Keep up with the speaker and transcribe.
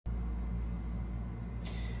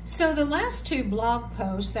So the last two blog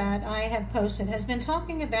posts that I have posted has been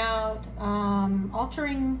talking about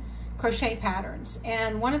altering crochet patterns.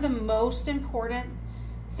 And one of the most important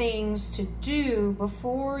things to do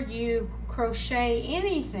before you crochet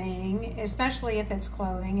anything, especially if it's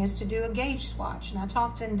clothing, is to do a gauge swatch. And I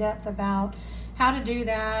talked in depth about how to do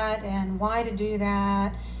that and why to do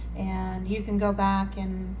that. And you can go back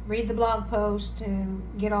and read the blog post to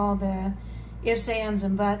get all the ifs, ands,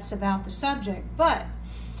 and buts about the subject. But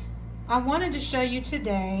I wanted to show you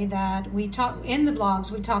today that in the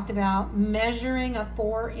blogs we talked about measuring a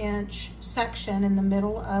 4-inch section in the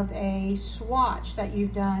middle of a swatch that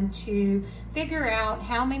you've done to figure out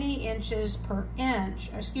how many stitches per inch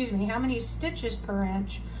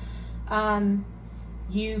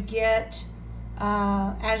you get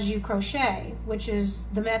as you crochet, which is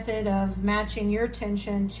the method of matching your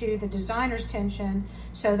tension to the designer's tension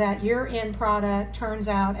so that your end product turns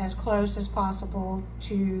out as close as possible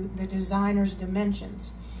to the designer's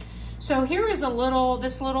dimensions. So here is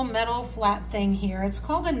this little metal flat thing here. It's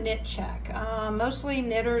called a knit check. Mostly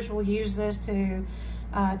knitters will use this to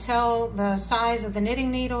tell the size of the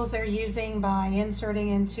knitting needles they're using by inserting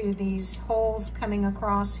into these holes coming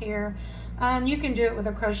across here. You can do it with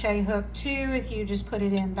a crochet hook too if you just put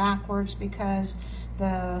it in backwards, because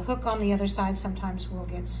the hook on the other side sometimes will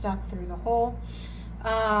get stuck through the hole.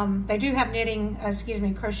 They do have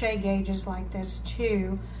crochet gauges like this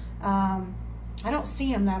too. I don't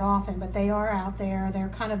see them that often, but they are out there. They're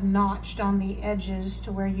kind of notched on the edges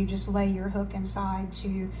to where you just lay your hook inside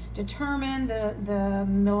to determine the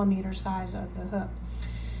millimeter size of the hook.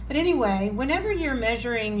 But anyway, whenever you're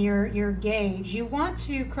measuring your gauge, you want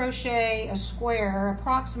to crochet a square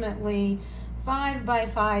approximately 5 by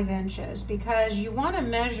 5 inches, because you want to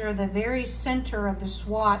measure the very center of the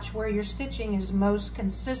swatch where your stitching is most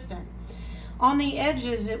consistent. On the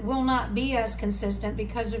edges, it will not be as consistent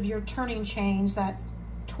because of your turning chains that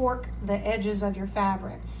torque the edges of your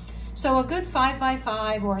fabric. So a good 5 by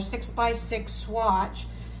 5 or a 6 by 6 swatch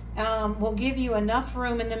will give you enough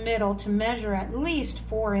room in the middle to measure at least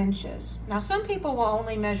 4 inches. Now some people will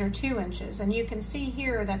only measure 2 inches, and you can see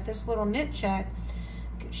here that this little knit check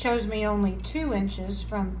shows me only 2 inches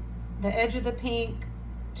from the edge of the pink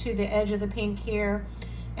to the edge of the pink here,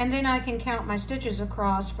 and then I can count my stitches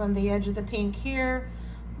across from the edge of the pink here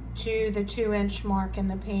to the 2-inch mark in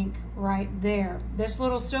the pink right there. This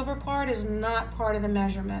little silver part is not part of the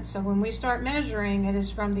measurement, so when we start measuring, it is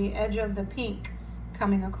from the edge of the pink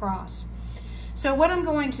coming across. So what I'm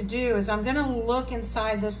going to do is I'm going to look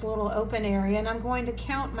inside this little open area, and I'm going to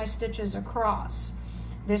count my stitches across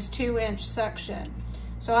this 2-inch section.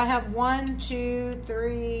 So I have 1, 2,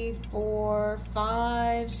 3, 4,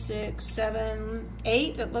 5, 6, 7,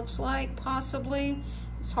 8, it looks like, possibly.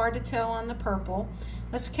 It's hard to tell on the purple.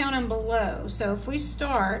 Let's count them below. So if we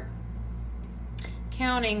start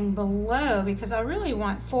counting below, because I really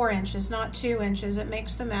want 4 inches, not 2 inches. It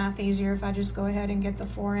makes the math easier if I just go ahead and get the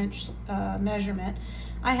 4-inch measurement.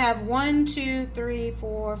 I have 1, 2, 3,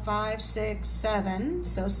 4, 5, 6, 7.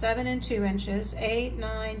 So 7 and 2 inches, 8,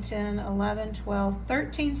 9, 10, 11, 12,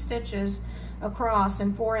 13 stitches across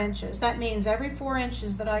in 4 inches. That means every 4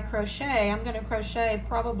 inches that I crochet, I'm going to crochet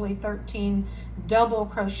probably 13 double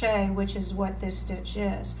crochet, which is what this stitch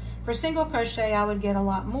is. For single crochet, I would get a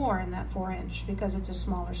lot more in that 4-inch because it's a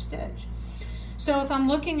smaller stitch. So if I'm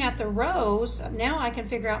looking at the rows, now I can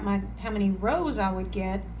figure out how many rows I would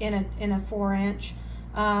get in a 4-inch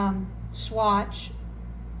swatch.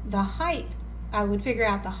 The height, I would figure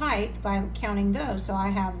out the height by counting those. So I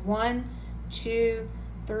have 1, 2,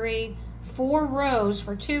 3, 4 rows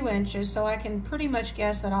for 2 inches, so I can pretty much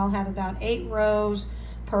guess that I'll have about 8 rows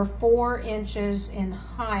per 4 inches in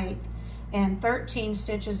height, and 13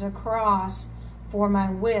 stitches across for my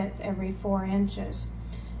width every 4 inches.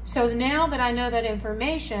 So now that I know that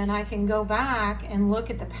information, I can go back and look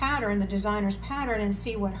at the pattern, the designer's pattern, and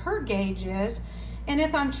see what her gauge is. And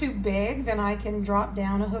if I'm too big, then I can drop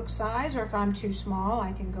down a hook size, or if I'm too small,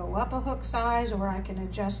 I can go up a hook size, or I can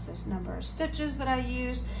adjust this number of stitches that I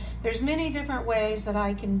use. There's many different ways that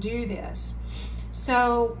I can do this.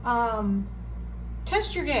 So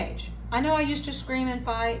test your gauge. I know I used to scream and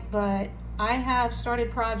fight, but I have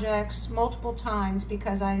started projects multiple times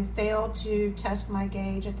because I failed to test my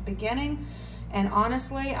gauge at the beginning. And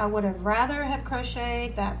honestly, I would have rather have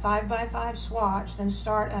crocheted that 5 by 5 swatch than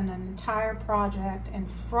start an entire project and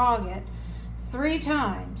frog it 3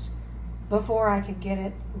 times before I could get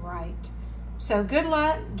it right. So good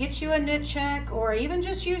luck, get you a knit check, or even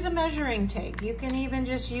just use a measuring tape. You can even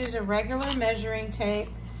just use a regular measuring tape,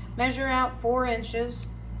 measure out 4 inches,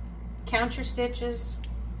 count your stitches,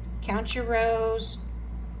 count your rows,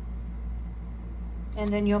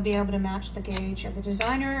 and then you'll be able to match the gauge of the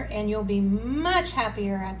designer, and you'll be much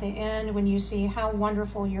happier at the end when you see how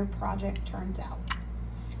wonderful your project turns out.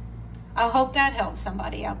 I hope that helped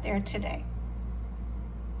somebody out there today.